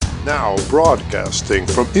Now broadcasting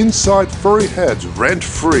from inside Furry Heads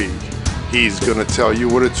rent-free, he's gonna tell you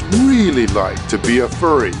what it's really like to be a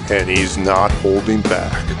furry, and he's not holding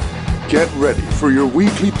back. Get ready for your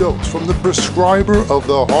weekly dose from the prescriber of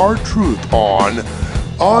the hard truth on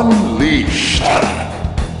Unleashed.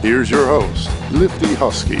 Here's your host, Lifty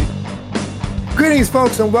Husky. Greetings,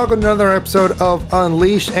 folks, and welcome to another episode of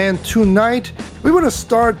Unleashed. And tonight, we want to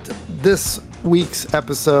start this week's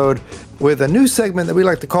episode with a new segment that we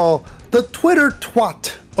like to call the Twitter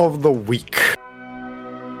Twat of the Week.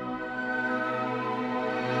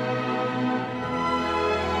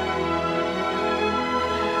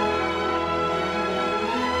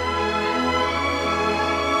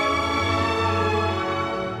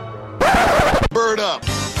 Bird up.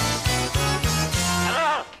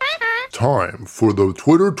 Time for the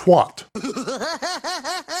Twitter Twat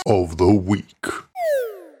of the Week.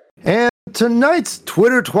 And tonight's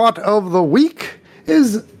Twitter Twat of the Week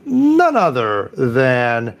is none other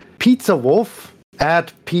than Pizza Wolf,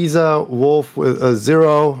 at Pizza Wolf with a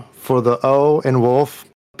 0 for the O in Wolf.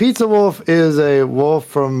 Pizza Wolf is a wolf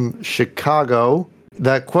from Chicago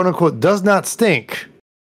that, quote unquote, does not stink.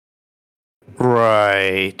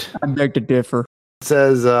 Right. I beg to differ. It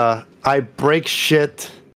says, I break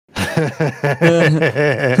shit. Yeah,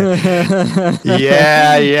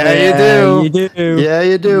 you do. Yeah,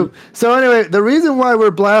 you do. So anyway, the reason why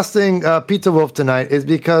we're blasting Pizza Wolf tonight is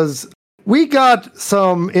because we got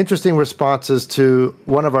some interesting responses to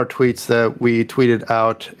one of our tweets that we tweeted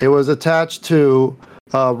out. It was attached to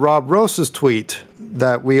Rob Rose's tweet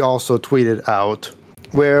that we also tweeted out,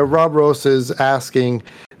 where Rob Rose is asking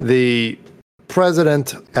the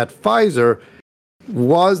president at Pfizer,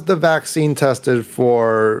 was the vaccine tested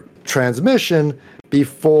for transmission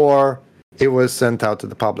before it was sent out to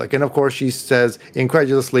the public? And of course, she says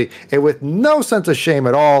incredulously and with no sense of shame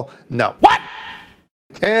at all, no. What?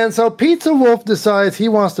 And so Pizza Wolf decides he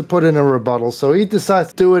wants to put in a rebuttal. So he decides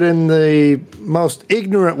to do it in the most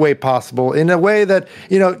ignorant way possible, in a way that,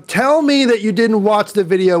 tell me that you didn't watch the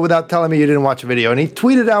video without telling me you didn't watch the video. And he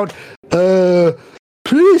tweeted out,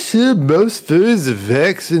 pretty sure most furries are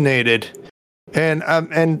vaccinated. And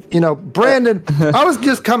Brandon, I was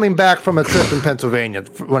just coming back from a trip in Pennsylvania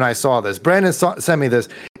when I saw this. Brandon sent me this,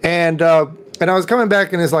 and I was coming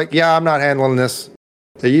back, and it's like, yeah, I'm not handling this.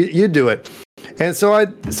 You do it. And so I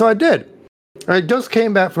did. I just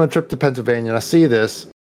came back from a trip to Pennsylvania, and I see this,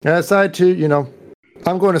 and I decided to,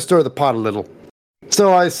 I'm going to stir the pot a little.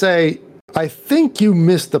 So I say, I think you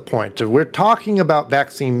missed the point. We're talking about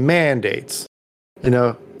vaccine mandates.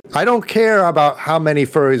 I don't care about how many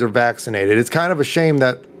furries are vaccinated. It's kind of a shame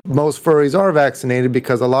that most furries are vaccinated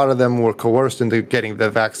because a lot of them were coerced into getting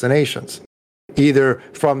the vaccinations, either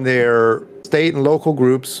from their state and local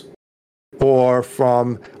groups or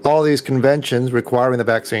from all these conventions requiring the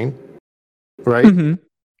vaccine, right? Mm-hmm.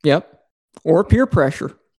 Yep. Or peer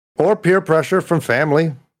pressure. Or peer pressure from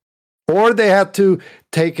family. Or they had to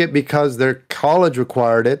take it because their college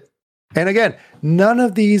required it. And again, none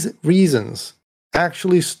of these reasons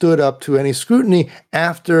actually stood up to any scrutiny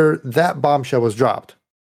after that bombshell was dropped.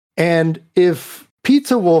 And if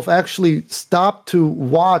Pizza Wolf actually stopped to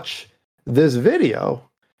watch this video,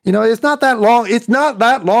 it's not that long. It's not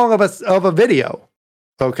that long of a video.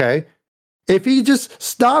 Okay. If he just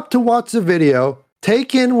stopped to watch the video,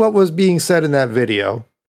 take in what was being said in that video,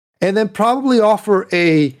 and then probably offer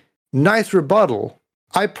a nice rebuttal,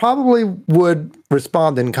 I probably would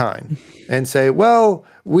respond in kind and say, well,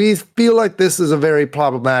 we feel like this is a very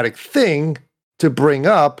problematic thing to bring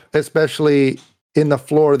up, especially in the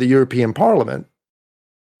floor of the European Parliament.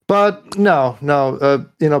 But no,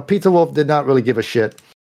 Pizza Wolf did not really give a shit.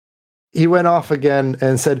 He went off again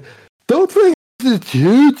and said, don't think it's a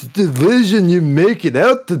huge division you make it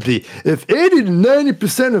out to be. If 80 to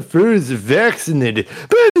 90% of furries are vaccinated,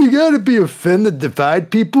 but you gotta be offended,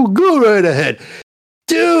 divide people, go right ahead.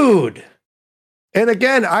 Dude! And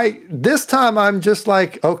again, this time I'm just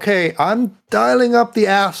like, okay, I'm dialing up the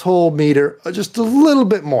asshole meter just a little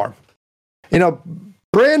bit more.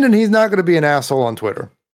 Brandon, he's not going to be an asshole on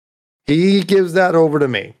Twitter. He gives that over to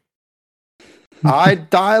me. I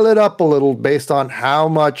dial it up a little based on how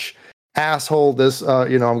much asshole this,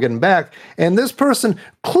 I'm getting back. And this person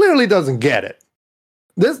clearly doesn't get it.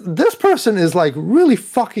 This person is like really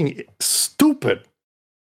fucking stupid.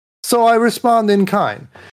 So I respond in kind.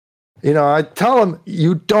 I tell him,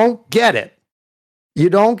 you don't get it. You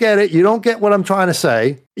don't get it. You don't get what I'm trying to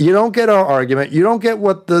say. You don't get our argument. You don't get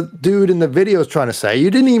what the dude in the video is trying to say. You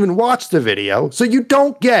didn't even watch the video, so you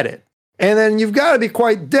don't get it. And then you've got to be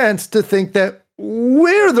quite dense to think that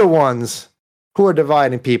we're the ones who are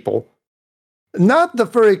dividing people. Not the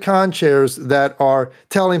furry con chairs that are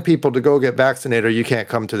telling people to go get vaccinated or you can't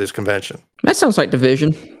come to this convention. That sounds like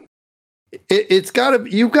division. You've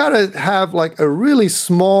got to have like a really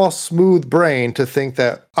small, smooth brain to think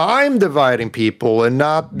that I'm dividing people and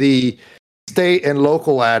not the state and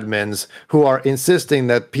local admins who are insisting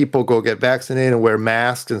that people go get vaccinated and wear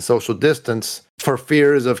masks and social distance for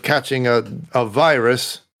fears of catching a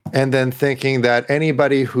virus, and then thinking that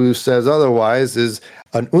anybody who says otherwise is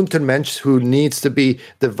an Untermensch who needs to be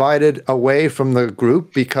divided away from the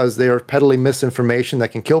group because they are peddling misinformation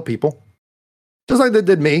that can kill people. Just like they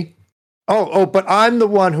did me. Oh, but I'm the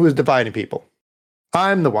one who is dividing people.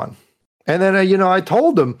 I'm the one. And then, I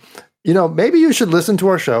told them, maybe you should listen to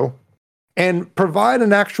our show and provide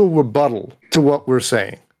an actual rebuttal to what we're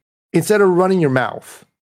saying instead of running your mouth.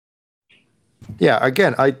 Yeah,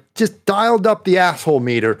 again, I just dialed up the asshole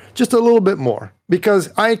meter just a little bit more because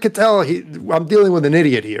I could tell I'm dealing with an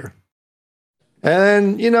idiot here.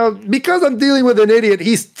 And, because I'm dealing with an idiot,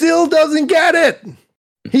 he still doesn't get it.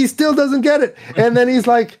 He still doesn't get it. And then he's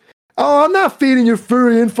like, oh, I'm not feeding your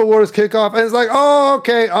furry InfoWars kickoff. And it's like, oh,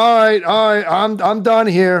 okay, all right, I'm done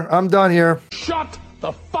here. Shut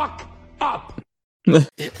the fuck up.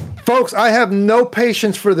 Folks, I have no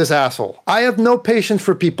patience for this asshole. I have no patience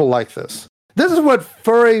for people like this. This is what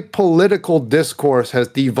furry political discourse has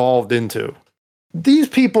devolved into. These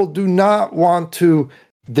people do not want to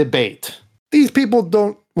debate. These people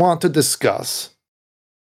don't want to discuss.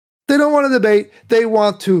 They don't want to debate. They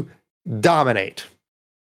want to dominate.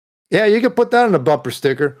 Yeah, you can put that on a bumper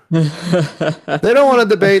sticker. They don't want to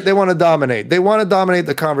debate. They want to dominate. They want to dominate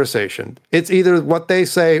the conversation. It's either what they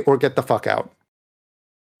say or get the fuck out.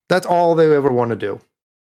 That's all they ever want to do.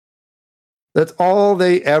 That's all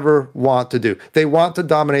they ever want to do. They want to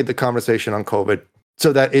dominate the conversation on COVID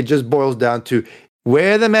so that it just boils down to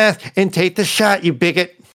wear the mask and take the shot, you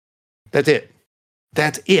bigot. That's it.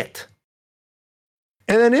 That's it.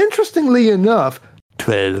 And then interestingly enough,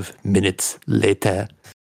 12 minutes later,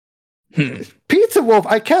 Pizza Wolf,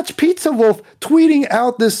 I catch Pizza Wolf tweeting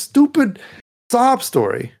out this stupid sob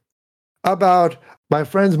story about my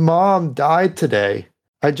friend's mom died today.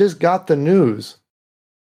 I just got the news.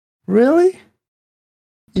 Really?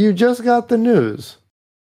 You just got the news?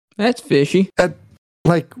 That's fishy. At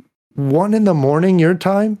like 1 a.m. your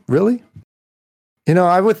time? Really?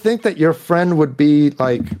 I would think that your friend would be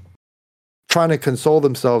like trying to console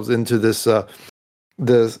themselves into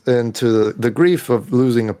into the grief of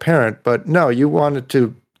losing a parent, but no, you wanted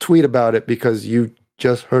to tweet about it because you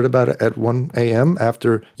just heard about it at 1 a.m.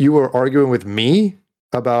 after you were arguing with me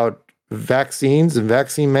about vaccines and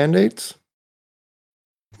vaccine mandates?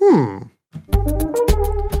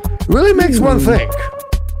 Really makes one think.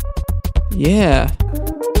 Yeah.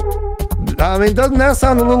 I mean, doesn't that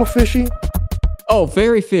sound a little fishy? Oh,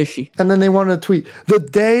 very fishy. And then they want to tweet, the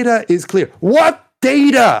data is clear. What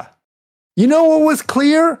data? You know what was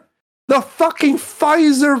clear? The fucking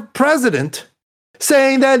Pfizer president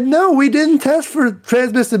saying that, no, we didn't test for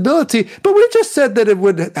transmissibility, but we just said that it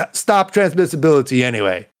would stop transmissibility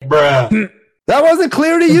anyway. Bruh. That wasn't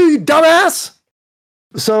clear to you, you dumbass?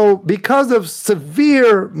 So because of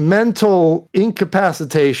severe mental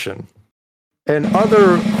incapacitation and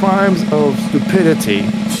other crimes of stupidity,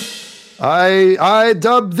 I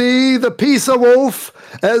dub thee, the Pizza Wolf,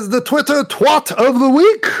 as the Twitter twat of the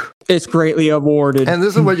week. It's greatly awarded. And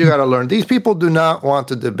this is what you got to learn. These people do not want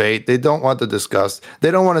to debate. They don't want to discuss.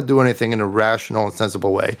 They don't want to do anything in a rational and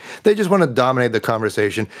sensible way. They just want to dominate the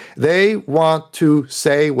conversation. They want to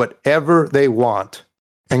say whatever they want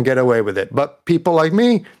and get away with it. But people like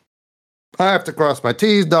me, I have to cross my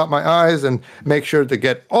T's, dot my I's, and make sure to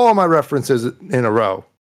get all my references in a row.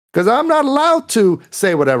 Because I'm not allowed to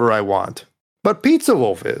say whatever I want. But Pizza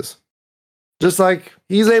Wolf is. Just like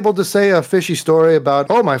he's able to say a fishy story about,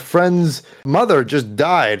 oh, my friend's mother just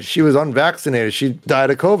died. She was unvaccinated. She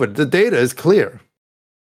died of COVID. The data is clear.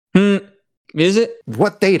 Is it?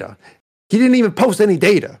 What data? He didn't even post any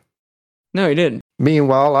data. No, he didn't.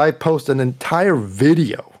 Meanwhile, I post an entire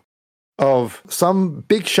video of some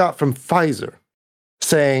big shot from Pfizer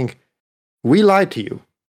saying, we lied to you.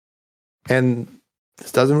 And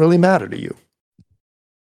this doesn't really matter to you.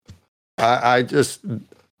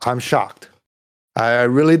 I'm shocked. I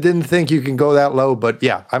really didn't think you can go that low, but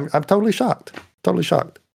yeah, I'm totally shocked. Totally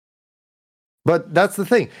shocked. But that's the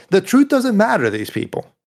thing. The truth doesn't matter to these people.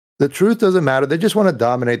 The truth doesn't matter. They just want to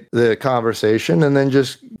dominate the conversation and then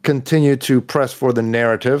just continue to press for the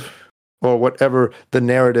narrative or whatever the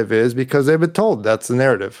narrative is because they've been told that's the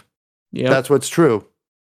narrative. Yeah. That's what's true.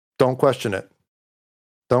 Don't question it.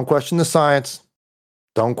 Don't question the science.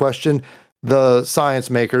 Don't question the science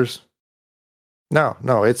makers.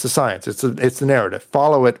 No, it's the science. It's the narrative.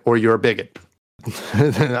 Follow it or you're a bigot.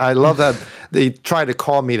 I love that they try to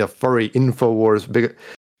call me the furry InfoWars bigot.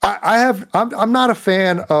 I'm not a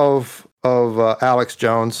fan of Alex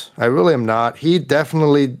Jones. I really am not. He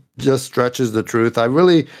definitely just stretches the truth. I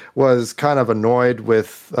really was kind of annoyed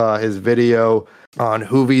with his video on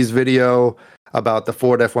Hoovie's video about the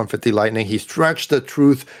Ford F-150 Lightning. He stretched the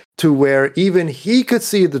truth to where even he could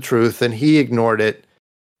see the truth and he ignored it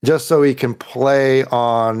just so he can play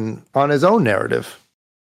on his own narrative.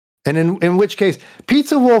 And in which case,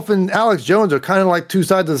 Pizza Wolf and Alex Jones are kind of like two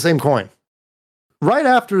sides of the same coin. Right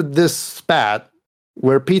after this spat,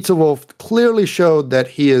 where Pizza Wolf clearly showed that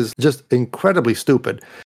he is just incredibly stupid,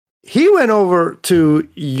 he went over to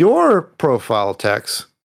your profile, Tex,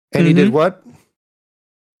 and he did what?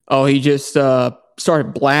 Oh, he just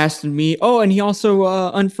started blasting me. Oh, and he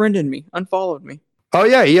also unfriended me, unfollowed me. Oh,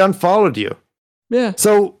 yeah, he unfollowed you. Yeah.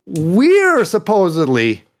 So we're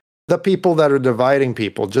supposedly the people that are dividing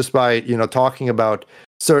people just by, talking about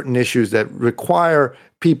certain issues that require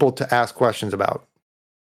people to ask questions about.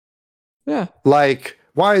 Yeah. Like,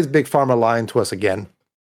 why is Big Pharma lying to us again?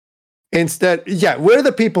 Instead, we're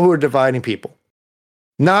the people who are dividing people.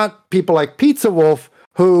 Not people like Pizza Wolf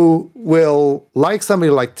who will like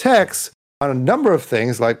somebody like Tex on a number of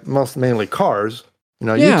things, like mainly cars.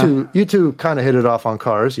 You two kind of hit it off on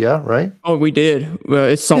cars, yeah, right? Oh, we did. Well,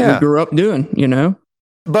 it's something we grew up doing,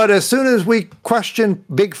 But as soon as we question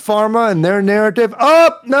Big Pharma and their narrative,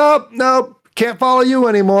 nope, can't follow you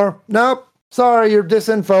anymore. Nope, sorry, you're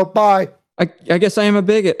disinfo, bye. I guess I am a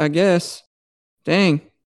bigot, I guess. Dang.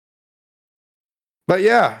 But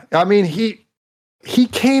yeah, I mean, he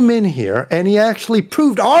came in here and he actually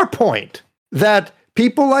proved our point that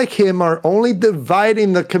people like him are only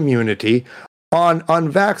dividing the community on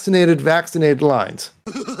unvaccinated, vaccinated lines.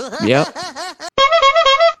 Yep.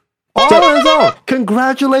 All on his own.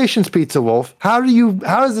 Congratulations, Pizza Wolf. How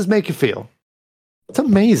does this make you feel? It's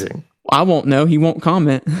amazing. I won't know. He won't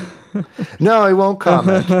comment. No, he won't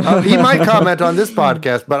comment. He might comment on this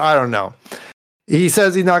podcast, but I don't know. He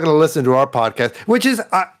says he's not going to listen to our podcast, which is,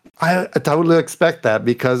 I totally expect that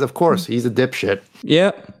because, of course, he's a dipshit.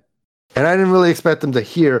 Yep. And I didn't really expect him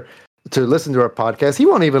to listen to our podcast. He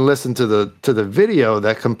won't even listen to the video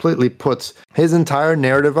that completely puts his entire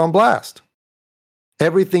narrative on blast.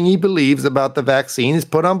 Everything he believes about the vaccine is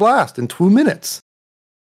put on blast in 2 minutes.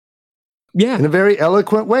 Yeah. In a very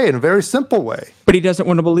eloquent way, in a very simple way. But he doesn't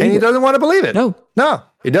want to believe it. And he doesn't want to believe it. No,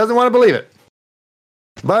 he doesn't want to believe it.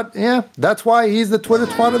 But yeah, that's why he's the Twitter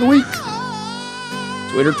twat of the week.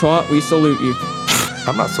 Twitter twat, we salute you.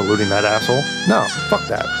 I'm not saluting that asshole. No, fuck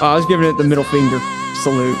that. I was giving it the middle finger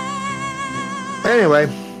salute.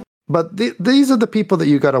 Anyway, but these are the people that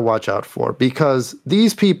you got to watch out for because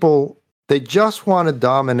these people, they just want to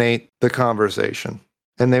dominate the conversation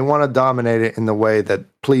and they want to dominate it in the way that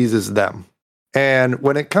pleases them. And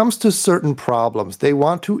when it comes to certain problems, they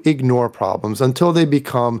want to ignore problems until they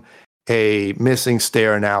become a missing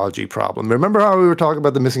stair analogy problem. Remember how we were talking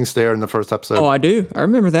about the missing stair in the first episode? Oh, I do. I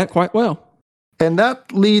remember that quite well. And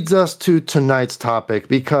that leads us to tonight's topic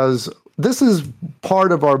because this is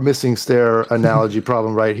part of our missing stair analogy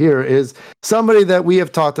problem right here is somebody that we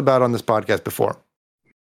have talked about on this podcast before.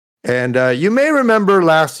 And you may remember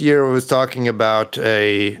last year I was talking about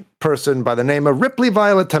a person by the name of Ripley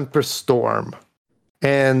Violet Tempest Storm.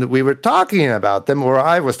 And we were talking about them, or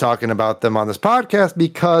I was talking about them on this podcast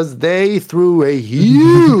because they threw a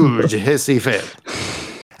huge hissy fit.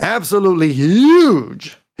 Absolutely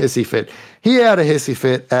huge hissy fit. He had a hissy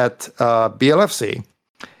fit at BLFC.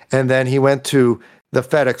 And then he went to the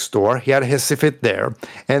FedEx store. He had a hissy fit there.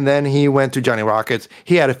 And then he went to Johnny Rockets.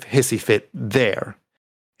 He had a hissy fit there.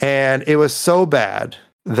 And it was so bad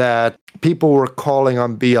that people were calling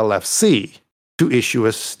on BLFC to issue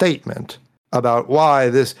a statement about why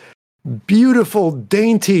this beautiful,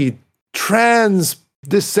 dainty, trans,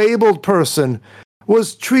 disabled person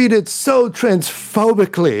was treated so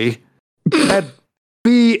transphobically at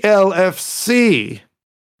BLFC.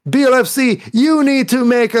 BLFC, you need to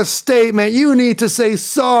make a statement. You need to say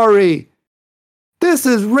sorry. This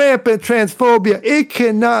is rampant transphobia. It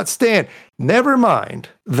cannot stand. Never mind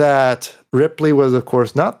that Ripley was, of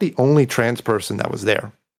course, not the only trans person that was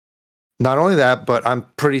there. Not only that, but I'm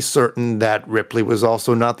pretty certain that Ripley was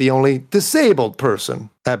also not the only disabled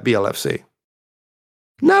person at BLFC.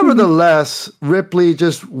 Nevertheless, Ripley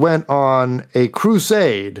just went on a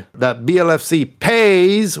crusade that BLFC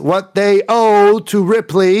pays what they owe to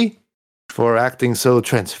Ripley for acting so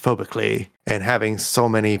transphobically and having so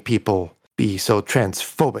many people be so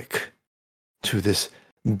transphobic to this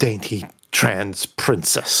dainty trans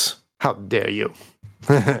princess. How dare you?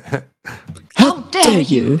 How dare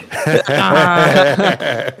you?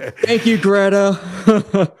 Thank you,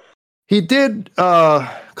 Greta. He did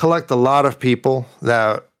collect a lot of people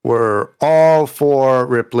that were all for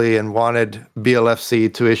Ripley and wanted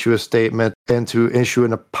BLFC to issue a statement and to issue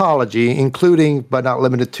an apology, including but not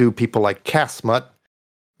limited to people like Casmut,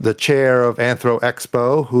 the chair of Anthro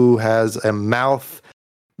Expo, who has a mouth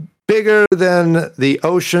bigger than the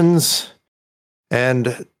oceans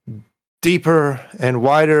and deeper and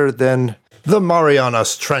wider than the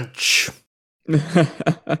Marianas Trench.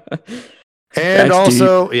 And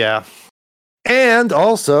also, deep. Yeah. And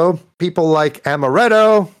also, people like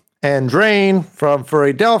Amaretto and Drain from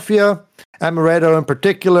Philadelphia. Amaretto in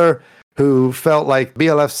particular, who felt like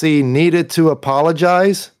BLFC needed to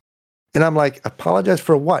apologize. And I'm like, apologize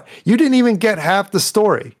for what? You didn't even get half the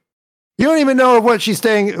story. You don't even know if what he's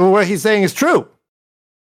saying is true.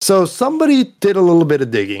 So somebody did a little bit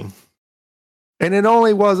of digging. And it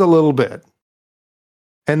only was a little bit.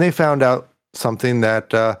 And they found out something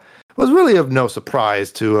that was really of no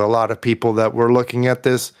surprise to a lot of people that were looking at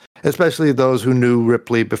this, especially those who knew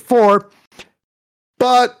Ripley before.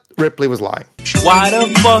 But Ripley was lying. Why the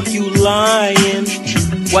fuck you lying?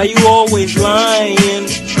 Why you always lying?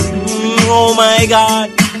 Oh my God.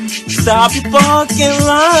 Stop fucking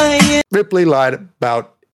lying. Ripley lied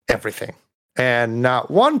about everything. And not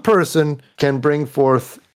one person can bring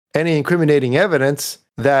forth any incriminating evidence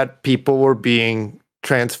that people were being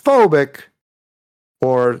transphobic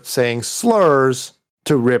or saying slurs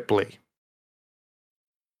to Ripley.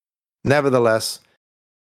 Nevertheless,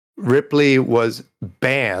 Ripley was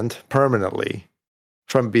banned permanently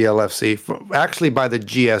from BLFC, actually by the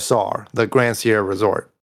GSR, the Grand Sierra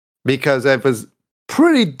Resort, because it was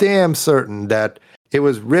pretty damn certain that it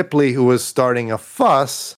was Ripley who was starting a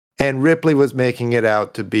fuss, and Ripley was making it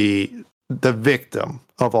out to be the victim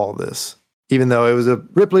of all this, even though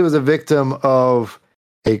Ripley was a victim of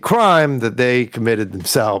a crime that they committed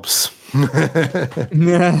themselves.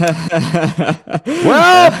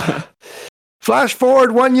 Well, flash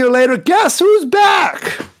forward 1 year later, guess who's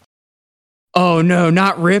back? Oh no,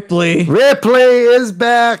 not Ripley. Ripley is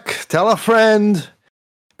back. Tell a friend,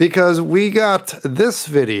 because we got this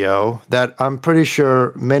video that I'm pretty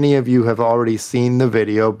sure many of you have already seen the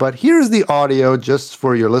video, but here's the audio just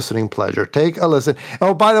for your listening pleasure. Take a listen.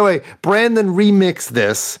 Oh, by the way, Brandon remixed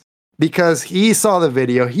this because he saw the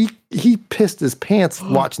video. He pissed his pants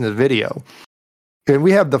watching the video. And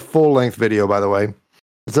we have the full-length video, by the way.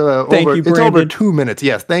 It's over 2 minutes.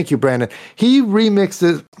 Yes, thank you, Brandon. He remixed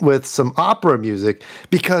it with some opera music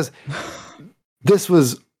because this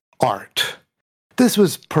was art. This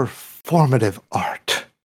was performative art.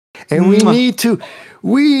 And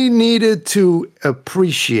we needed to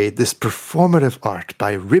appreciate this performative art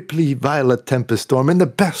by Ripley Violet Tempest Storm in the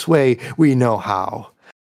best way we know how.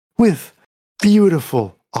 With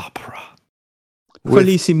beautiful opera.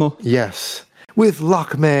 Bellissimo. Yes. With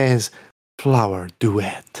Lockman's Flower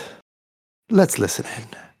Duet. Let's listen in.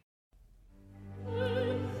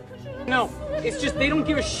 No, it's just they don't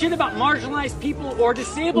give a shit about marginalized people or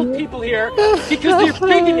disabled people here because they're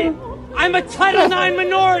bigoted. I'm a Title IX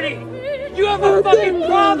minority. You have a fucking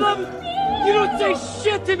problem? You don't say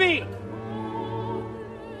shit to me.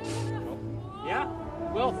 Yeah?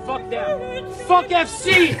 Well, fuck them. Fuck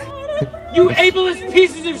FC. You ableist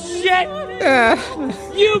pieces of shit.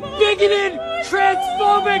 You bigoted,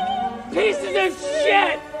 transphobic pieces of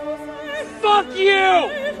shit. Fuck you.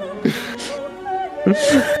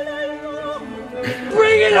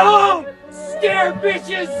 Bring it home, scare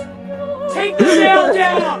bitches! Take the nail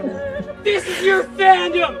down! This is your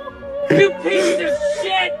fandom! You pieces of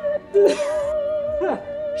shit!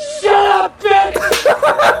 Shut up, bitch!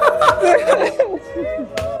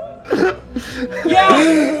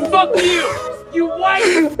 Yeah, fuck you! You white,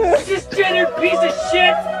 cisgendered piece of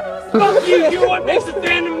shit! Fuck you! You're what makes the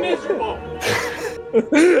fandom miserable!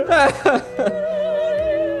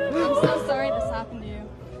 I'm so sorry this happened to you.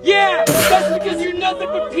 Yeah, that's because you're nothing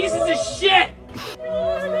but pieces of shit!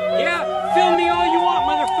 Yeah, film me all you want,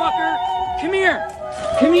 motherfucker! Come here!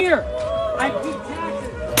 Come here! I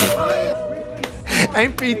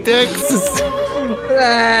pay taxes!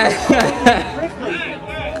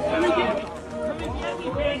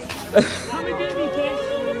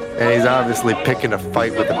 And he's obviously picking a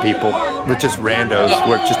fight with the people, with just randos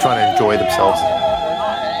who are just trying to enjoy themselves.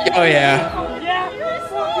 Oh yeah.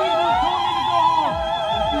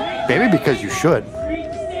 Maybe because you should.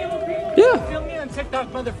 Yeah. Film me on TikTok,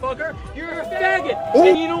 motherfucker. You're a faggot.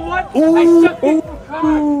 And you know what? I sucked dick for cock.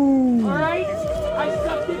 Alright? I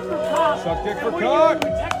sucked dick for cock. Suck dick for And cock. What are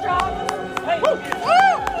you, tech job? Hey.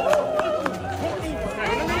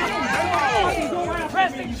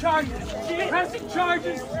 Pressing charges. Pressing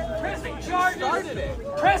charges! Pressing charges!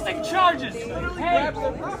 Pressing charges! Hey! I'm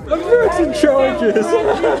pressing charges.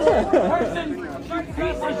 Person! You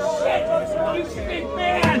piece of shit! You big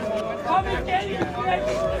man! Come and get me,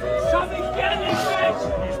 bitch! Come and get me, bitch!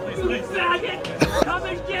 You faggot! Come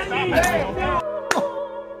and get me!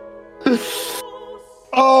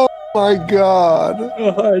 Oh my God.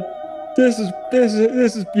 This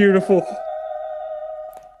is beautiful.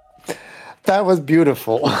 That was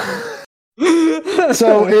beautiful.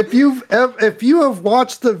 So if you have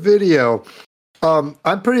watched the video,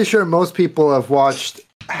 I'm pretty sure most people have watched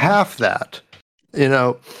half that. You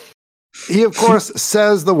know, he of course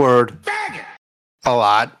says the word a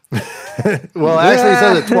lot. Well, actually, he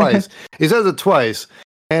says it twice. He says it twice,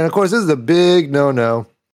 and of course, this is a big no-no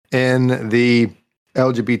in the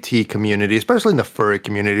LGBT community, especially in the furry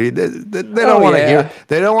community. They don't want to hear.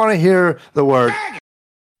 They don't want to hear the word.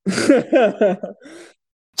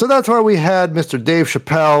 So that's why we had Mr. Dave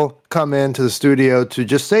Chappelle come into the studio to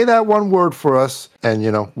just say that one word for us and,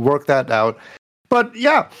 work that out. But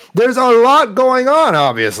yeah, there's a lot going on,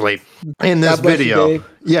 obviously, in this video.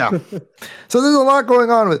 Yeah. So there's a lot going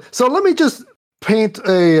on with it. So let me just paint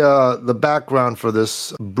the background for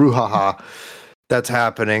this brouhaha that's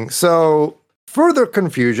happening. So Further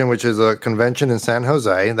Confusion, which is a convention in San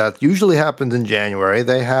Jose that usually happens in January,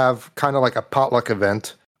 they have kind of like a potluck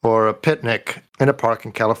event or a picnic in a park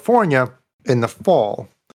in California in the fall.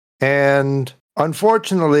 And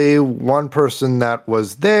unfortunately, one person that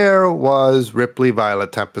was there was Ripley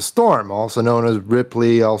Violet Tempest Storm, also known as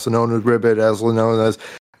Ripley, also known as Ribbit, also known as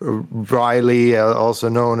Riley, also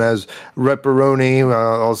known as Ripperoni,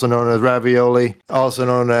 also known as Ravioli, also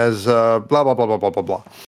known as blah, blah, blah, blah, blah, blah, blah.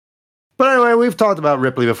 But anyway, we've talked about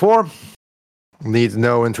Ripley before. Needs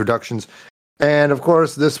no introductions. And of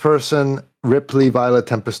course, this person, Ripley Violet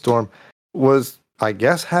Tempest Storm, was, I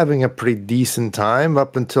guess, having a pretty decent time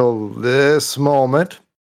up until this moment.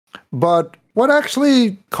 But what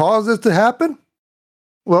actually caused this to happen?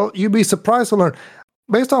 Well, you'd be surprised to learn.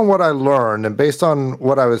 Based on what I learned and based on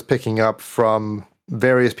what I was picking up from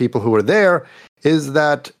various people who were there, is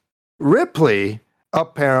that Ripley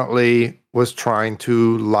apparently was trying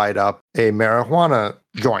to light up a marijuana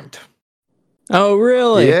joint. Oh,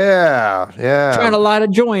 really? Yeah. Trying to light a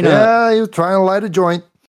joint up. Yeah, he was trying to light a joint.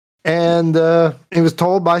 And he was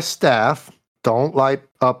told by staff, don't light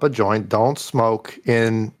up a joint, don't smoke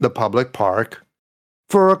in the public park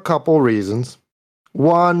for a couple reasons.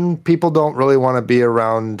 One, people don't really want to be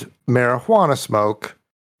around marijuana smoke.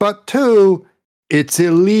 But two, it's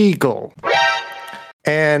illegal.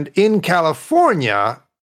 And in California,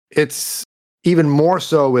 it's even more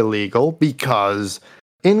so illegal because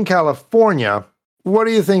in California, what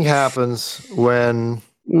do you think happens when,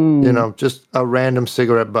 just a random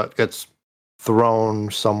cigarette butt gets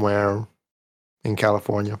thrown somewhere in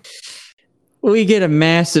California? We get a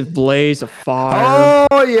massive blaze of fire.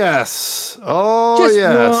 Oh, yes. Oh,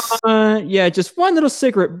 yes. Just one little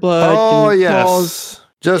cigarette butt. Oh, yes.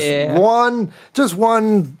 Just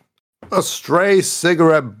one a stray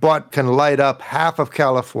cigarette butt can light up half of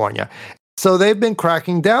California. So they've been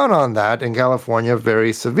cracking down on that in California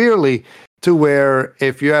very severely, to where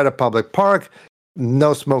if you're at a public park,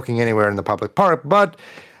 no smoking anywhere in the public park. But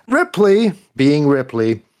Ripley, being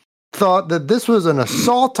Ripley, thought that this was an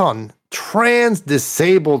assault on trans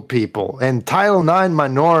disabled people and Title IX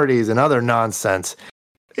minorities and other nonsense.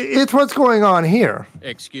 It's what's going on here.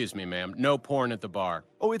 Excuse me, ma'am. No porn at the bar.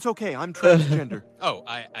 Oh, it's okay. I'm transgender. Oh,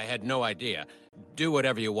 I had no idea. Do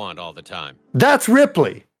whatever you want all the time. That's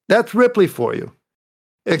Ripley. That's Ripley for you.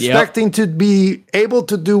 Expecting to be able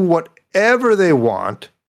to do whatever they want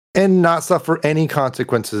and not suffer any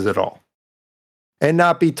consequences at all. And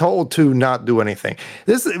not be told to not do anything.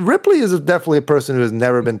 Ripley is definitely a person who has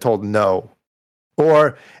never been told no.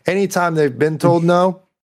 Or anytime they've been told no,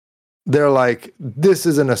 they're like, this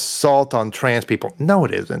is an assault on trans people. No,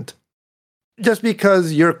 it isn't. Just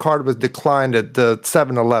because your card was declined at the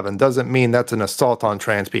 7-Eleven doesn't mean that's an assault on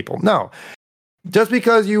trans people. No. Just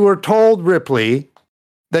because you were told, Ripley,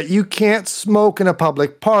 that you can't smoke in a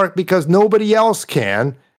public park because nobody else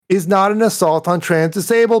can, is not an assault on trans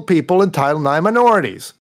disabled people and Title IX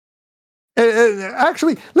minorities.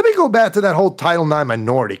 Actually, let me go back to that whole Title IX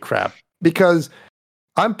minority crap, because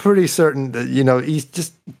I'm pretty certain that, he's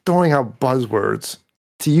just throwing out buzzwords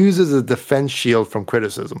to use as a defense shield from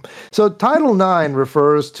criticism. So Title IX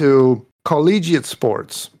refers to collegiate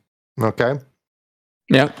sports, okay?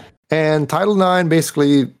 Yeah. And Title IX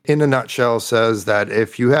basically, in a nutshell, says that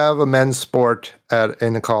if you have a men's sport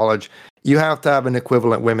in a college, you have to have an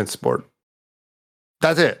equivalent women's sport.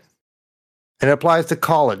 That's it. And it applies to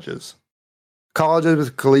colleges. colleges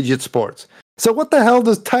with collegiate sports. So what the hell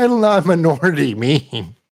does Title IX minority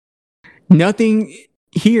mean? Nothing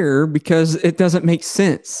here because it doesn't make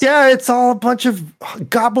sense. Yeah, it's all a bunch of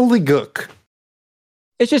gobbledygook.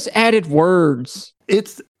 It's just added words.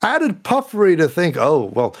 It's added puffery to think,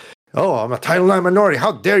 I'm a Title IX minority.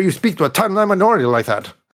 How dare you speak to a Title IX minority like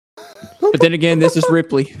that? But then again, this is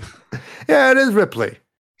Ripley. Yeah, it is Ripley.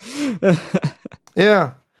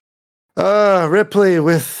 Yeah. Ripley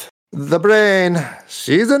with the brain.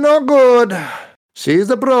 She's a no good. She's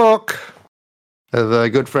a broke. As a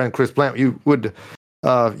good friend Chris Plant you would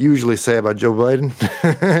usually say about Joe Biden.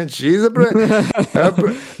 She's a brain.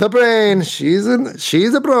 The brain. She's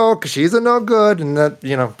a broke. She's a no good. And that,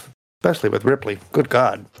 especially with Ripley. Good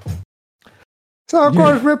God. So, of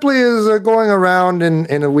course, Ripley is going around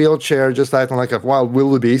in a wheelchair, just acting like a wild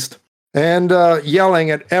wildebeest, and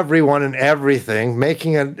yelling at everyone and everything,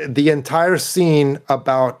 making the entire scene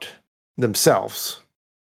about themselves.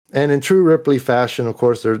 And in true Ripley fashion, of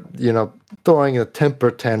course, they're, throwing a temper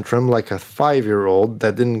tantrum like a 5-year-old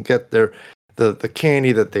that didn't get the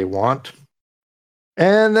candy that they want.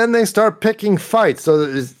 And then they start picking fights.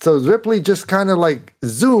 So Ripley just kind of like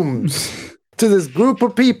zooms to this group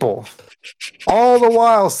of people. All the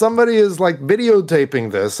while, somebody is like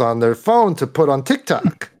videotaping this on their phone to put on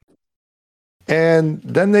TikTok. And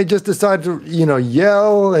then they just decide to,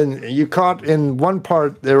 yell. And you caught in one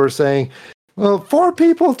part, they were saying, well, 4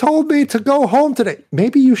 people told me to go home today.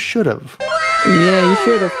 Maybe you should have. Yeah, you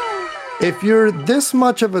should have. If you're this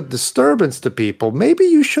much of a disturbance to people, maybe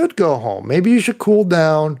you should go home. Maybe you should cool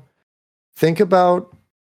down. Think about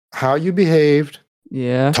how you behaved.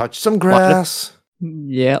 Yeah. Touch some grass.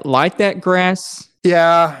 Yeah, light that grass.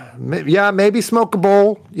 Yeah, maybe smoke a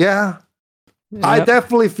bowl. Yeah. Yep. I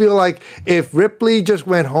definitely feel like if Ripley just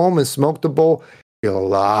went home and smoked a bowl, feel a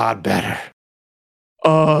lot better.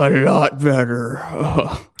 A lot better.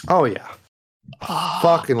 Oh, yeah.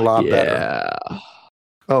 Fucking lot better.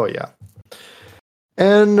 Oh, yeah.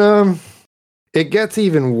 And it gets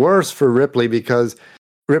even worse for Ripley because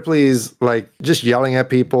Ripley's like just yelling at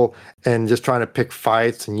people and just trying to pick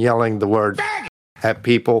fights and yelling the word at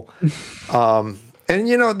people. And,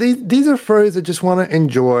 these are furries that just want to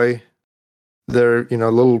enjoy their,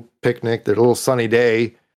 little picnic, their little sunny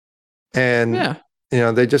day. And,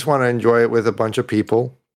 they just want to enjoy it with a bunch of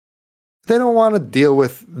people. They don't want to deal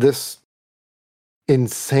with this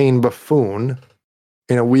insane buffoon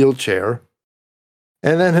in a wheelchair.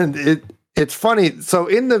 And then it's funny. So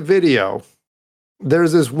in the video,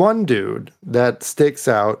 there's this one dude that sticks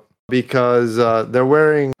out because they're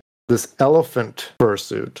wearing this elephant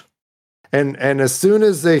fursuit. And as soon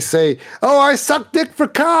as they say, "Oh, I suck dick for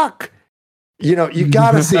cock," you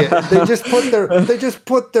gotta see it. They just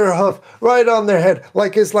put their hoof right on their head,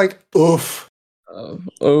 like it's like oof,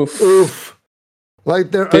 oof.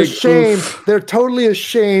 Like they're big ashamed. Oof. They're totally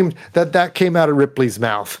ashamed that came out of Ripley's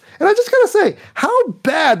mouth. And I just gotta say, how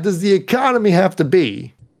bad does the economy have to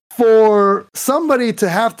be for somebody to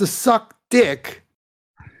have to suck dick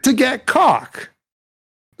to get cock?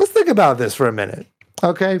 Let's think about this for a minute,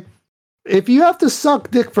 okay? If you have to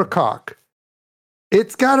suck dick for cock,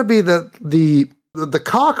 it's got to be the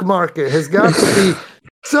cock market has got to be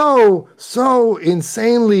so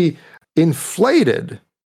insanely inflated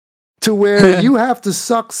to where you have to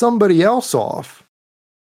suck somebody else off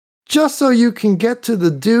just so you can get to the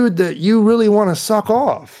dude that you really want to suck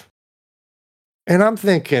off. And I'm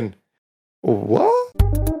thinking, what?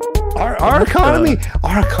 Our economy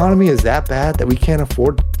is that bad that we can't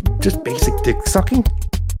afford just basic dick sucking?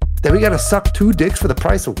 That we got to suck 2 dicks for the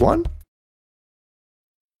price of 1?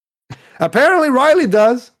 Apparently Riley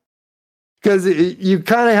does, because you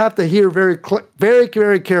kind of have to hear very,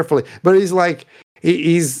 very carefully. But he's like,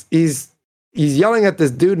 he's yelling at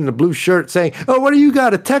this dude in the blue shirt, saying, "Oh, what do you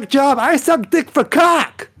got? A tech job? I suck dick for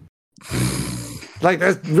cock." Like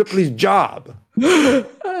that's Ripley's job. And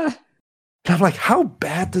I'm like, how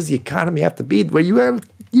bad does the economy have to be where you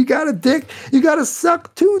got a dick, you got to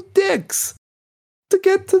suck 2 dicks to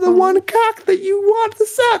get to the one cock that you want to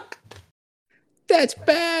suck? That's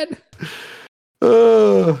bad.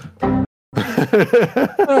 No,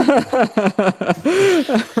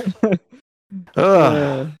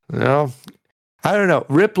 I don't know.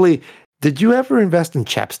 Ripley, did you ever invest in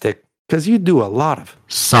chapstick? Because you do a lot of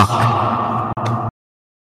suck.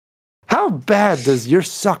 How bad does your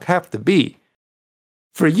suck have to be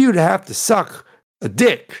for you to have to suck a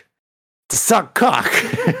dick to suck cock?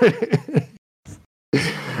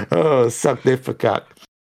 Oh, suck dick for cock.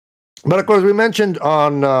 But of course, we mentioned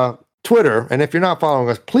on Twitter, and if you're not following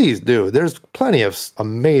us, please do. There's plenty of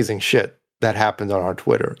amazing shit that happens on our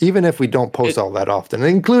Twitter, even if we don't post all that often,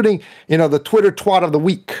 including, the Twitter twat of the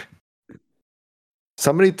week.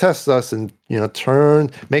 Somebody tests us and,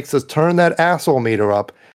 makes us turn that asshole meter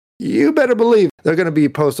up. You better believe they're going to be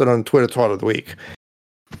posted on Twitter twat of the week.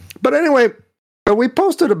 But anyway, we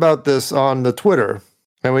posted about this on the Twitter,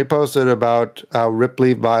 and we posted about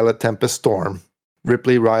Ripley Violet Tempest Storm.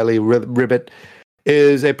 Ripley Riley Ribbit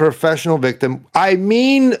is a professional victim. I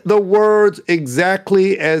mean the words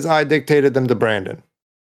exactly as I dictated them to Brandon.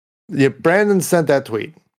 Brandon sent that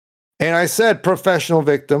tweet. And I said professional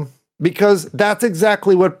victim because that's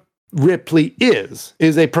exactly what Ripley is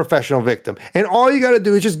a professional victim. And all you got to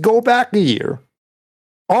do is just go back a year,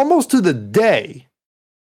 almost to the day,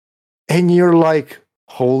 and you're like,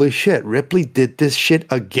 holy shit, Ripley did this shit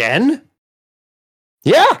again?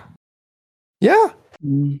 Yeah.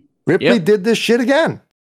 Ripley did this shit again.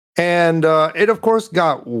 And it, of course,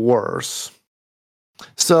 got worse.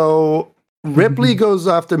 So Ripley goes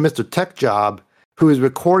after Mr. Tech Job, who is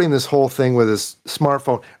recording this whole thing with his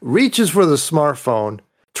smartphone, reaches for the smartphone,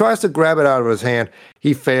 tries to grab it out of his hand.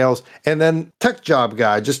 He fails. And then Tech Job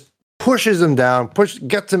guy just pushes him down,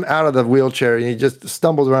 gets him out of the wheelchair, and he just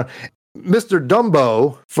stumbles around. Mr.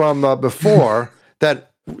 Dumbo from before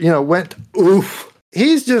that, went oof.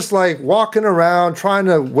 He's just like walking around trying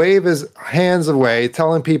to wave his hands away,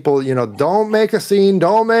 telling people, don't make a scene,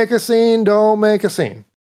 don't make a scene, don't make a scene.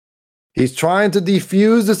 He's trying to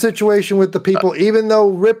defuse the situation with the people, even though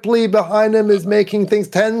Ripley behind him is making things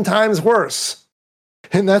 10 times worse.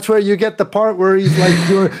 And that's where you get the part where he's like,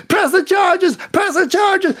 press the charges, press the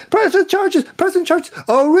charges, press the charges, press the charges.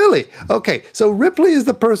 Oh, really? Okay, so Ripley is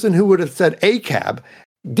the person who would have said ACAB,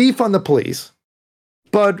 defund the police.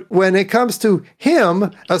 But when it comes to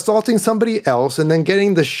him assaulting somebody else and then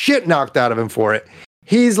getting the shit knocked out of him for it,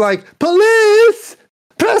 he's like, police,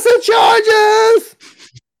 press the charges.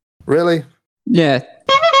 Really? Yeah.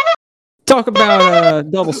 Talk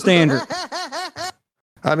about double standard.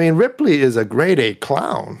 I mean, Ripley is a grade A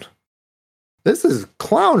clown. This is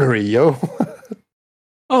clownery, yo.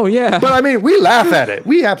 Oh, yeah. But I mean, we laugh at it.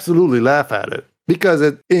 We absolutely laugh at it because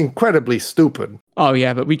it's incredibly stupid. Oh,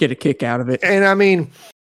 yeah, but we get a kick out of it. And I mean,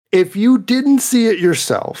 if you didn't see it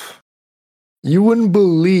yourself, you wouldn't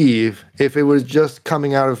believe if it was just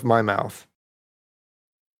coming out of my mouth.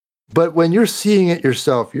 But when you're seeing it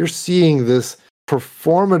yourself, you're seeing this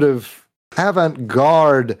performative,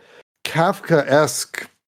 avant-garde, Kafka-esque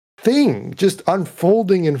thing just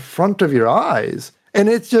unfolding in front of your eyes. And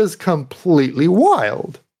it's just completely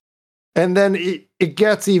wild. And then it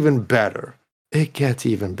gets even better. It gets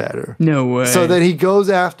even better. No way. So then he goes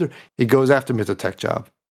after Mr. Tech Job.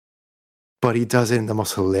 But he does it in the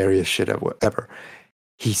most hilarious shit ever.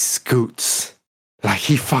 He scoots. Like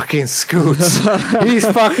he fucking scoots. He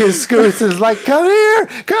fucking scoots. It's like, come here,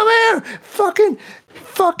 fucking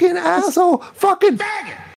asshole, fucking this,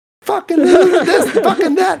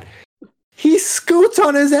 fucking that. He scoots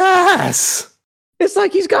on his ass. It's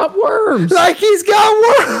like he's got worms. Like he's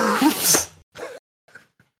got worms.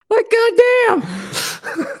 Like, goddamn.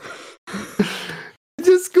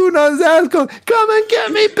 Just scooting on his ass going, come and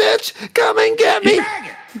get me, bitch. Come and get me.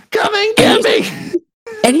 Come and get me.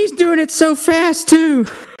 And he's doing it so fast, too.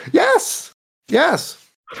 Yes.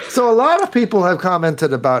 So a lot of people have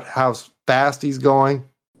commented about how fast he's going.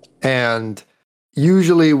 And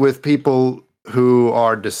usually with people who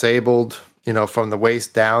are disabled, from the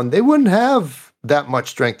waist down, they wouldn't have that much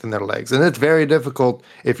strength in their legs. And it's very difficult.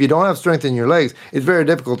 If you don't have strength in your legs, it's very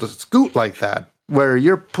difficult to scoot like that, where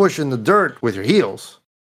you're pushing the dirt with your heels.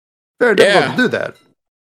 Very difficult to do that.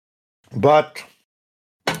 But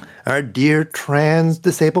our dear trans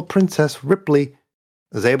disabled princess Ripley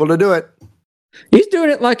is able to do it. He's doing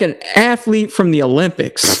it like an athlete from the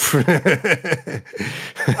Olympics.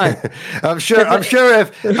 I'm sure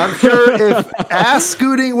if ass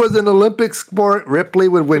scooting was an Olympic sport, Ripley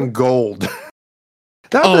would win gold.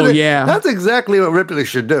 That's exactly what Ripley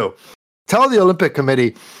should do. Tell the Olympic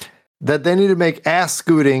Committee that they need to make ass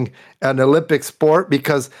scooting an Olympic sport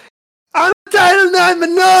because I'm a Title IX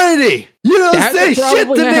minority. You don't say shit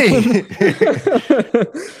to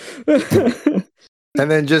me. And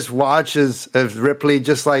then just watch as Ripley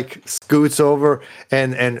just like scoots over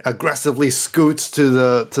and aggressively scoots to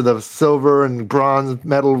the silver and bronze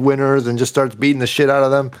medal winners and just starts beating the shit out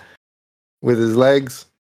of them with his legs.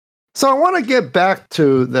 So I want to get back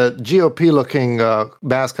to the GOP-looking,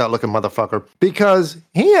 mascot-looking motherfucker because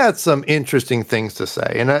he had some interesting things to say.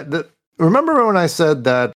 And remember when I said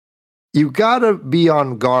that you got to be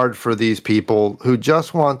on guard for these people who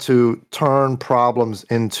just want to turn problems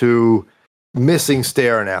into missing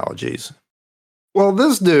stare analogies. Well,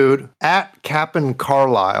 this dude, at Cap'n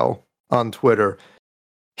Carlisle on Twitter.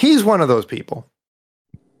 He's one of those people.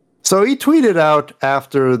 So he tweeted out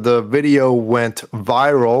after the video went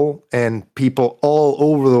viral and people all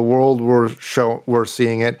over the world were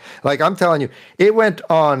seeing it. Like I'm telling you, it went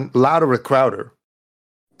on Louder with Crowder.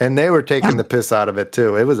 And they were taking the piss out of it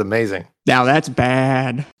too. It was amazing. Now that's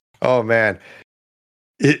bad. Oh man.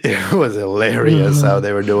 It was hilarious how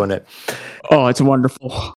they were doing it. Oh, it's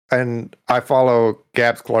wonderful. And I follow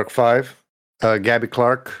Gabs Clark 5, Gabby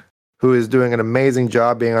Clark, who is doing an amazing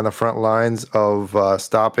job being on the front lines of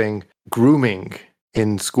stopping grooming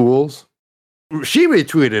in schools. She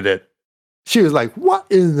retweeted it. She was like, "What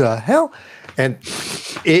in the hell?" And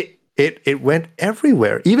it went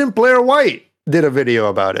everywhere. Even Blair White did a video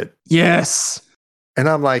about it. Yes. And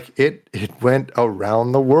I'm like, it went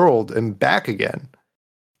around the world and back again.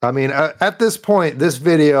 I mean, at this point, this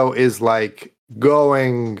video is like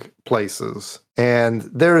going places. And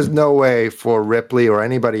there is no way for Ripley or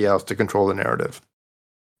anybody else to control the narrative.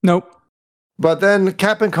 Nope. But then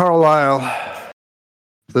Captain Carlisle,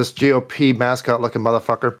 this GOP mascot-looking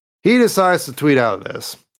motherfucker, he decides to tweet out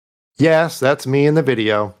this. Yes, that's me in the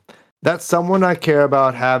video. That's someone I care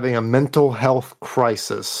about having a mental health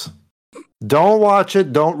crisis. Don't watch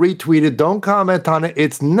it. Don't retweet it. Don't comment on it.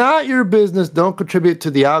 It's not your business. Don't contribute to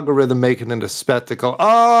the algorithm making it a spectacle.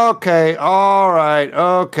 Okay. All right.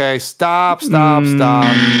 Okay. Stop.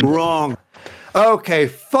 Wrong. Okay.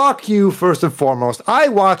 Fuck you, first and foremost. I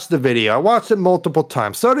watched the video. I watched it multiple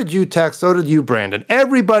times. So did you, Tex. So did you, Brandon.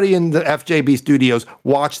 Everybody in the FJB studios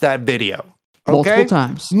watched that video. Okay?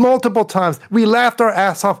 Multiple times. We laughed our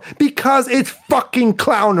ass off because it's fucking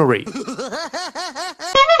clownery.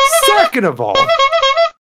 Second of all,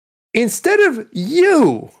 instead of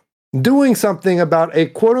you doing something about a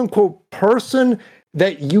quote-unquote person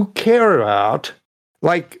that you care about,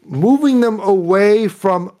 like moving them away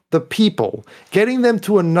from the people, getting them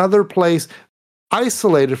to another place,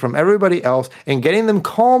 isolated from everybody else, and getting them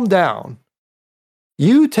calmed down,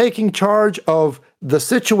 you taking charge of the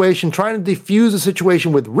situation, trying to defuse the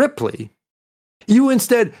situation with Ripley, you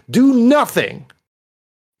instead do nothing.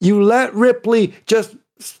 You let Ripley just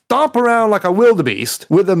stomp around like a wildebeest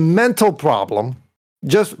with a mental problem,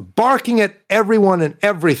 just barking at everyone and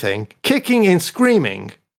everything, kicking and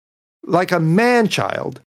screaming like a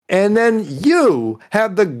man-child. And then you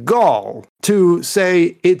have the gall to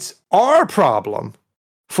say it's our problem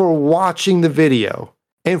for watching the video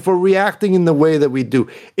and for reacting in the way that we do.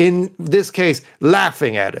 In this case,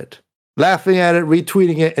 laughing at it,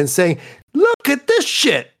 retweeting it, and saying, look at this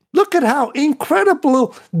shit. Look at how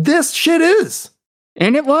incredible this shit is.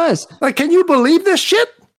 And it was. Like, can you believe this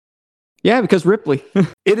shit? Yeah, because Ripley.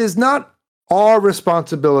 It is not our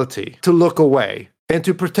responsibility to look away and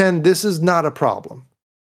to pretend this is not a problem.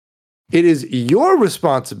 It is your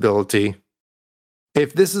responsibility,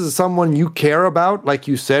 if this is someone you care about, like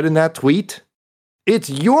you said in that tweet, it's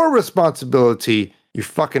your responsibility, you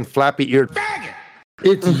fucking flappy-eared faggot.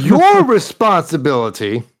 It's your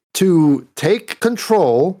responsibility to take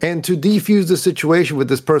control and to defuse the situation with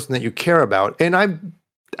this person that you care about. And I'm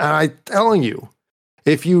telling you,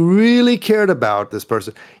 if you really cared about this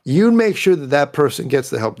person, you'd make sure that that person gets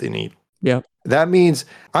the help they need. Yeah. That means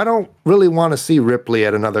I don't really want to see Ripley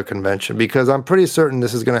at another convention because I'm pretty certain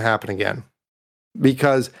this is going to happen again.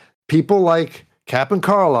 Because people like Captain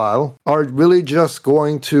Carlisle are really just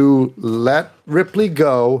going to let Ripley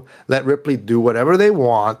go, let Ripley do whatever they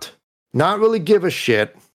want, not really give a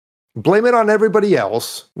shit, blame it on everybody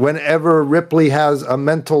else whenever Ripley has a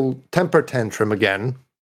mental temper tantrum again.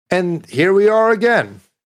 And here we are again.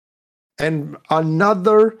 And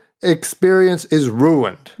another experience is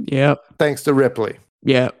ruined. Yep. Thanks to Ripley.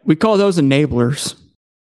 Yeah, we call those enablers.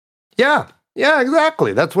 Yeah,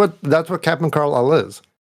 exactly. That's what Captain Carlisle is.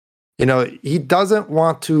 You know, he doesn't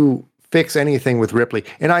want to fix anything with Ripley.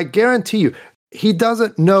 And I guarantee you, he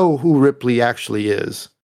doesn't know who Ripley actually is.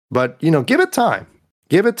 But, you know, give it time.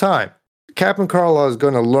 Give it time. Captain Carlisle is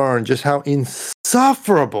going to learn just how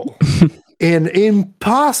insufferable and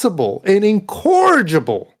impossible and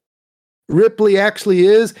incorrigible Ripley actually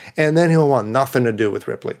is, and then he'll want nothing to do with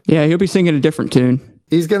Ripley. Yeah, he'll be singing a different tune.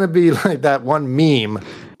 He's going to be like that one meme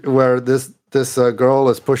where this girl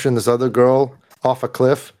is pushing this other girl off a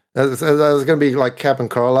cliff. It's going to be like Captain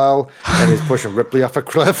Carlisle, and he's pushing Ripley off a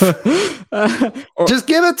cliff. Just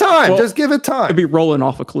give it time. Well, just give it time. He'll be rolling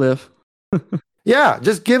off a cliff. Yeah,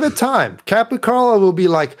 just give it time. Captain Carlisle will be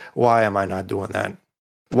like, why am I not doing that?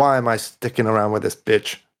 Why am I sticking around with this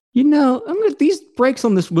bitch? You know, these brakes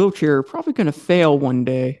on this wheelchair are probably going to fail one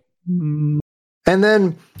day. And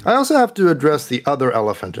then I also have to address the other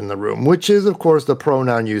elephant in the room, which is, of course, the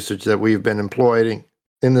pronoun usage that we've been employing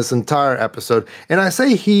in this entire episode. And I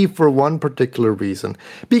say he for one particular reason.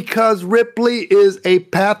 Because Ripley is a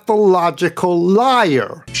pathological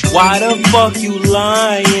liar. Why the fuck you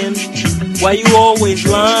lying? Why you always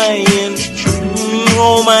lying?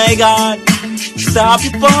 Oh my God. Stop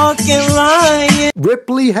your fucking lying.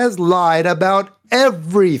 Ripley has lied about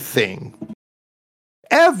everything.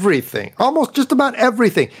 Everything. Almost just about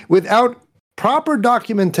everything. Without proper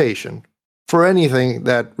documentation for anything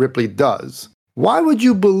that Ripley does. Why would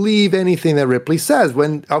you believe anything that Ripley says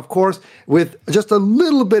when, of course, with just a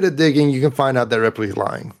little bit of digging, you can find out that Ripley's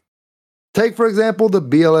lying? Take, for example, the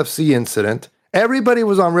BLFC incident. Everybody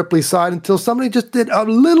was on Ripley's side until somebody just did a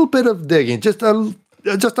little bit of digging, just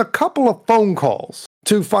a couple of phone calls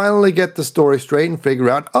to finally get the story straight and figure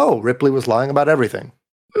out, oh, Ripley was lying about everything.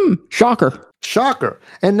 Shocker. Shocker.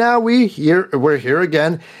 And now we're here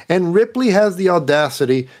again, and Ripley has the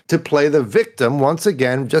audacity to play the victim once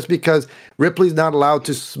again just because Ripley's not allowed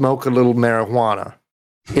to smoke a little marijuana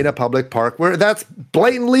in a public park where that's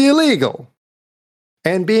blatantly illegal.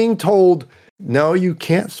 And being told, no, you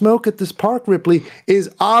can't smoke at this park, Ripley,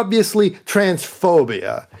 is obviously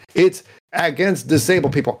transphobia. It's against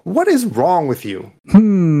disabled people. What is wrong with you?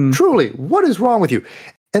 Truly, what is wrong with you?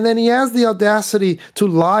 And then he has the audacity to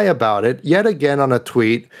lie about it yet again on a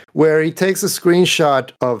tweet where he takes a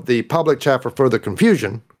screenshot of the public chat for further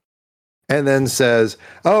confusion and then says,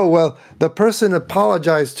 oh, well, the person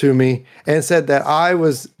apologized to me and said that I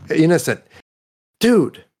was innocent.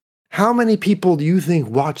 Dude, how many people do you think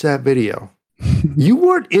watched that video? You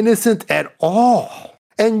weren't innocent at all.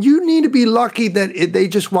 And you need to be lucky that they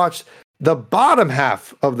just watched the bottom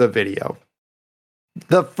half of the video.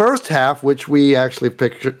 The first half, which we actually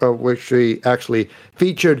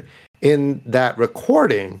featured in that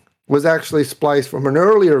recording, was actually spliced from an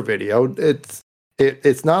earlier video.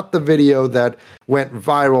 It's not the video that went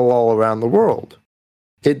viral all around the world.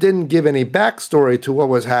 It didn't give any backstory to what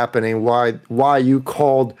was happening, why you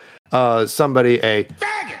called somebody a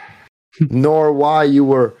faggot, nor why you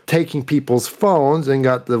were taking people's phones and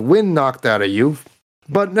got the wind knocked out of you.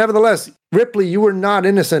 But nevertheless, Ripley, you were not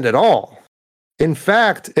innocent at all. In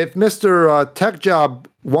fact, if Mr. TechJob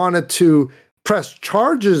wanted to press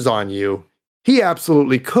charges on you, he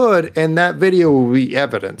absolutely could, and that video will be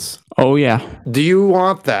evidence. Oh, yeah. Do you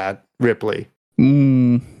want that, Ripley?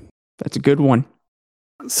 That's a good one.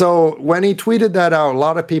 So when he tweeted that out, a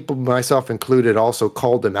lot of people, myself included, also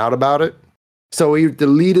called him out about it. So he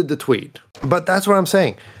deleted the tweet. But that's what I'm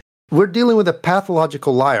saying. We're dealing with a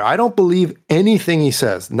pathological liar. I don't believe anything he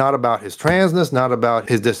says, not about his transness, not about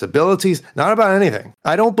his disabilities, not about anything.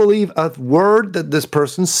 I don't believe a word that this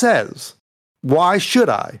person says. Why should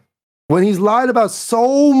I? When he's lied about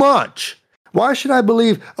so much, why should I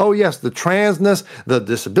believe, oh yes, the transness, the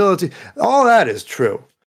disability, all that is true.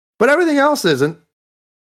 But everything else isn't.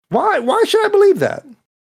 Why should I believe that?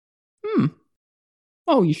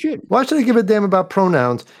 Oh, you should. Why should I give a damn about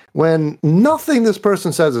pronouns when nothing this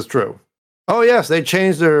person says is true? Oh, yes, they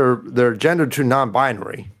changed their gender to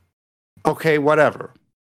non-binary. Okay, whatever.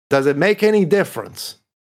 Does it make any difference?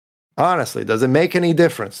 Honestly, does it make any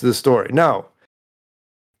difference to the story? No.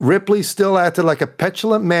 Ripley still acted like a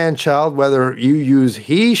petulant man-child, whether you use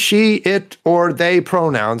he, she, it, or they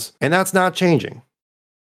pronouns, and that's not changing.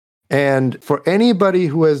 And for anybody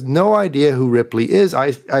who has no idea who Ripley is,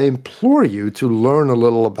 I implore you to learn a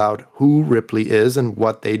little about who Ripley is and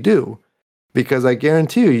what they do. Because I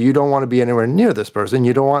guarantee you don't want to be anywhere near this person.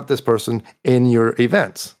 You don't want this person in your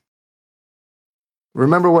events.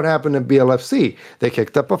 Remember what happened at BLFC. They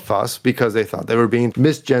kicked up a fuss because they thought they were being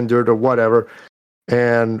misgendered or whatever.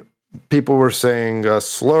 And people were saying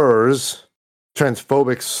slurs,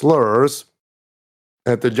 transphobic slurs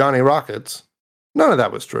at the Johnny Rockets. None of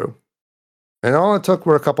that was true. And all it took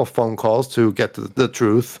were a couple phone calls to get to the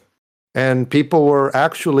truth. And people were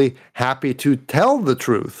actually happy to tell the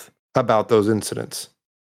truth about those incidents.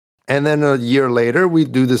 And then a year later, we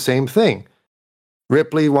do the same thing.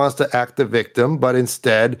 Ripley wants to act the victim, but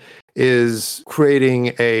instead is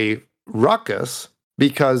creating a ruckus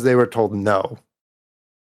because they were told no.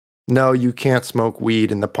 No, you can't smoke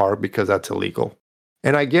weed in the park because that's illegal.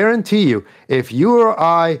 And I guarantee you, if you or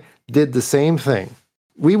I did the same thing,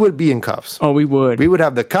 we would be in cuffs. Oh, we would. We would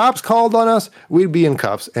have the cops called on us, we'd be in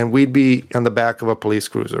cuffs, and we'd be on the back of a police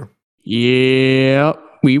cruiser. Yeah,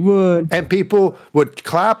 we would. And people would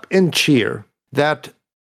clap and cheer. That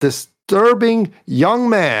disturbing young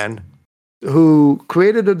man who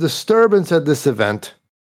created a disturbance at this event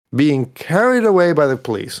being carried away by the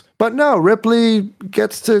police. But no, Ripley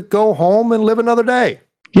gets to go home and live another day.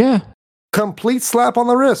 Yeah. Complete slap on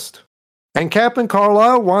the wrist. And Captain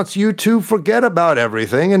Carlisle wants you to forget about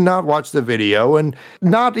everything and not watch the video and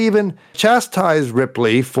not even chastise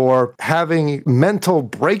Ripley for having mental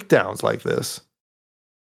breakdowns like this.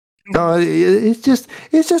 No, it's just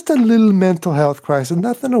a little mental health crisis.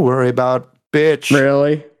 Nothing to worry about, bitch.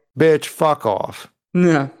 Really? Bitch, fuck off.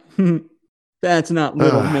 No. That's not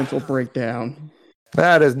little mental breakdown.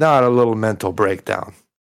 That is not a little mental breakdown.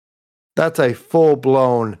 That's a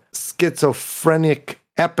full-blown schizophrenic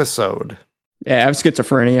episode. Yeah, I have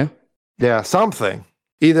schizophrenia. Yeah, something.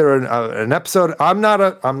 Either an episode. I'm not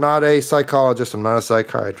a psychologist. I'm not a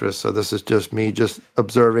psychiatrist. So this is just me just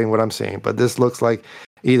observing what I'm seeing. But this looks like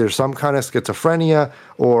either some kind of schizophrenia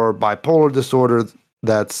or bipolar disorder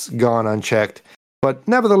that's gone unchecked. But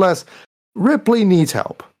nevertheless, Ripley needs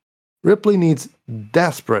help. Ripley needs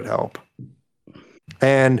desperate help.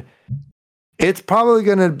 And it's probably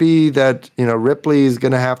going to be that, Ripley is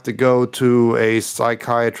going to have to go to a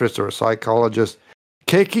psychiatrist or a psychologist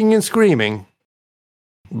kicking and screaming.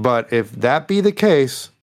 But if that be the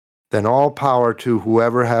case, then all power to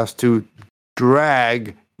whoever has to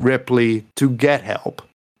drag Ripley to get help.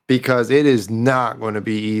 Because it is not going to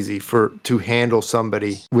be easy to handle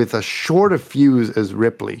somebody with as short a fuse as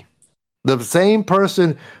Ripley. The same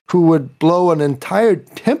person who would blow an entire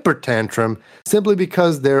temper tantrum simply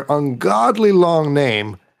because their ungodly long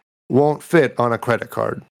name won't fit on a credit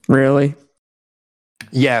card. Really?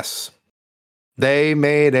 Yes. They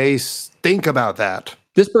made a stink about that.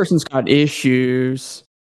 This person's got issues.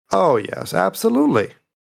 Oh, yes, absolutely.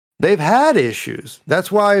 They've had issues.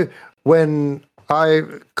 That's why when I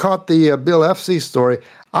caught the Bill F.C. story,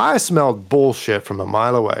 I smelled bullshit from a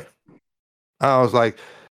mile away. I was like,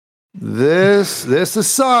 This is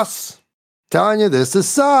sus. Telling you, this is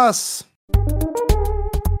sus.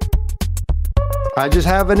 I just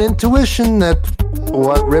have an intuition that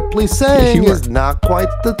what Ripley's saying is not quite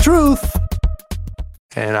the truth.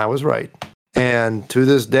 And I was right. And to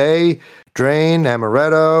this day, Drain,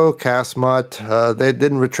 Amaretto, Casmut, they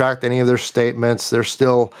didn't retract any of their statements. They're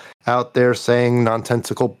still out there saying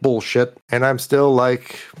nonsensical bullshit. And I'm still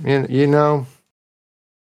like,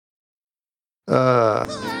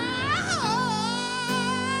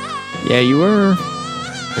 Yeah, you were.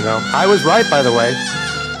 I was right, by the way.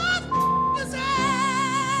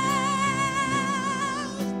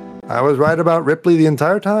 I was right about Ripley the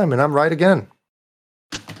entire time, and I'm right again.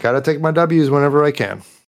 Gotta take my W's whenever I can.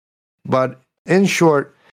 But in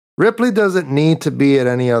short, Ripley doesn't need to be at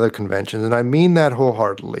any other conventions, and I mean that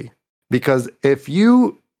wholeheartedly. Because if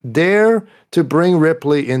you dare to bring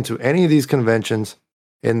Ripley into any of these conventions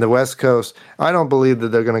in the West Coast, I don't believe that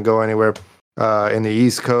they're going to go anywhere in the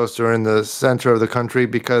East Coast or in the center of the country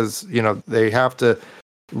because, they have to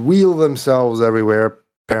wheel themselves everywhere,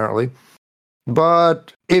 apparently.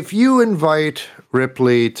 But if you invite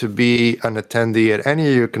Ripley to be an attendee at any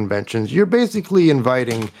of your conventions, you're basically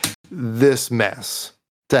inviting this mess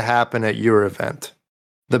to happen at your event.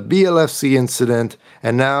 The BLFC incident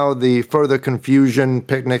and now the Further Confusion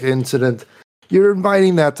picnic incident, you're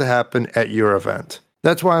inviting that to happen at your event.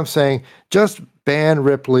 That's why I'm saying just ban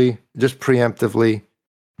Ripley, just preemptively.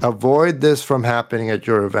 Avoid this from happening at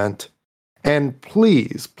your event. And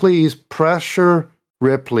please, please pressure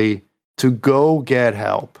Ripley to go get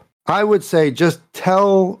help. I would say just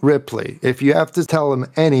tell Ripley, if you have to tell him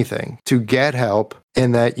anything, to get help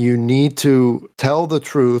and that you need to tell the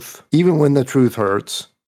truth, even when the truth hurts,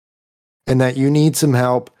 and that you need some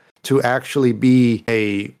help to actually be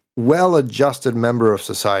a well-adjusted member of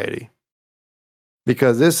society.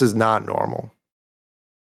 Because this is not normal.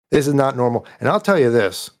 This is not normal. And I'll tell you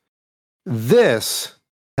this. This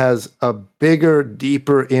has a bigger,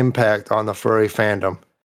 deeper impact on the furry fandom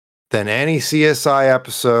than any CSI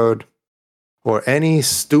episode or any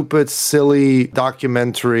stupid, silly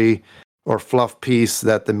documentary or fluff piece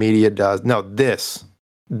that the media does. No, this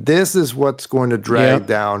is what's going to drag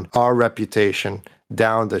down our reputation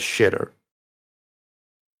down the shitter.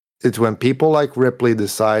 It's when people like Ripley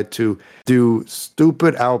decide to do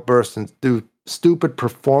stupid outbursts and do stupid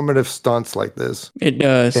performative stunts like this. It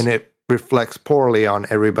does. And it reflects poorly on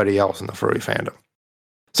everybody else in the furry fandom.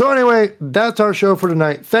 So anyway, that's our show for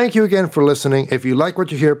tonight. Thank you again for listening. If you like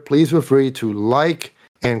what you hear, please feel free to like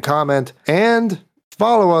and comment and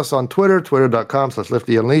follow us on Twitter,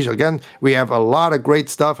 twitter.com/LiftyUnleash. Again, we have a lot of great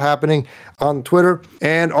stuff happening on Twitter.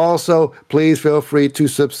 And also, please feel free to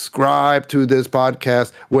subscribe to this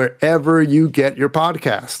podcast wherever you get your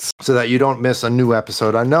podcasts so that you don't miss a new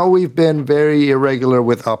episode. I know we've been very irregular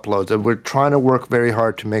with uploads, and we're trying to work very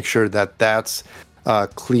hard to make sure that that's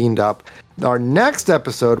cleaned up. Our next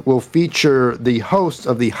episode will feature the hosts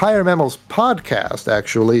of the Higher Mammals podcast,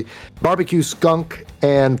 actually, Barbecue Skunk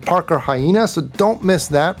and Parker Hyena. So don't miss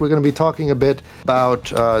that. We're going to be talking a bit about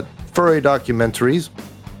furry documentaries.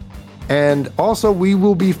 And also, we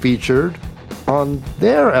will be featured on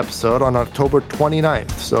their episode on October 29th.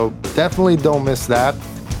 So definitely don't miss that.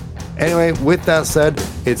 Anyway, with that said,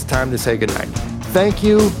 it's time to say goodnight. Thank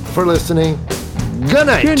you for listening. Good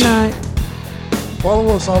night. Good night.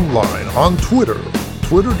 Follow us online on Twitter,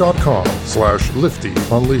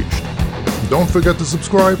 twitter.com/LiftyUnleashed. Don't forget to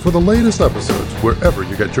subscribe for the latest episodes wherever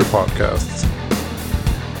you get your podcasts.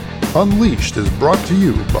 Unleashed is brought to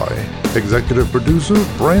you by executive producer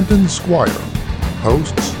Brandon Squire,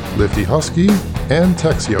 hosts Lifty Husky and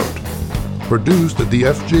Texiote. Produced at the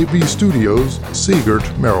FJB Studios, Seagert,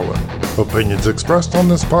 Maryland. Opinions expressed on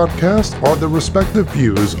this podcast are the respective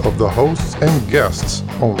views of the hosts and guests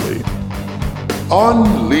only.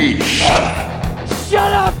 Unleashed!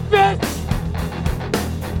 Shut up, bitch!